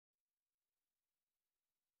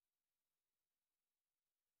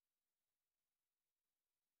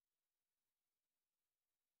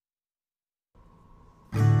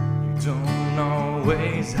don't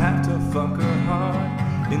always have to fuck her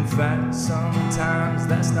hard. In fact, sometimes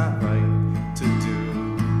that's not right to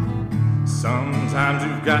do. Sometimes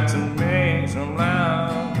you've got to make some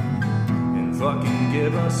loud and fucking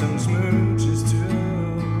give her some smooches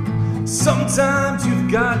too. Sometimes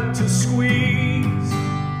you've got to squeeze.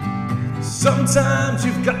 Sometimes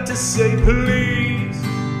you've got to say please.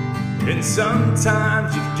 And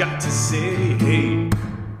sometimes you've got to say, hey,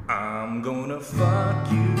 I'm gonna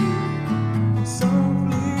fuck you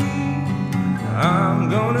softly. I'm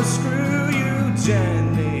gonna screw you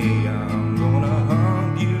gently. I'm gonna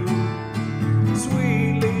hug you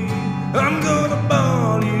sweetly. I'm gonna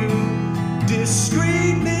ball you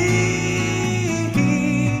discreetly.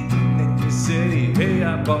 And you say, hey,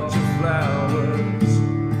 I bought you flowers.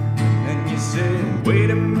 And you say, wait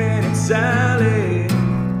a minute, Sally,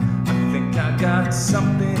 I think I got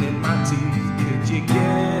something in my teeth. Could you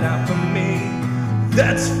get it out for me?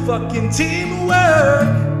 That's fucking teamwork.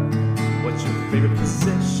 What's your favorite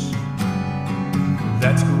position?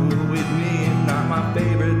 That's cool with me, not my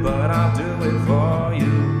favorite, but I'll do it for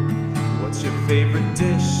you. What's your favorite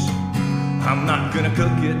dish? I'm not gonna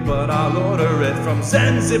cook it, but I'll order it from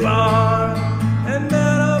Zanzibar. And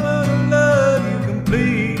then I'm gonna love you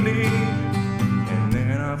completely. And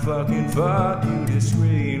then I fucking fuck you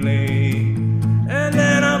discreetly. And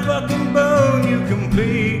then I fucking bone you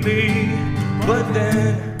completely. But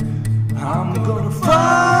then I'm gonna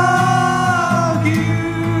fuck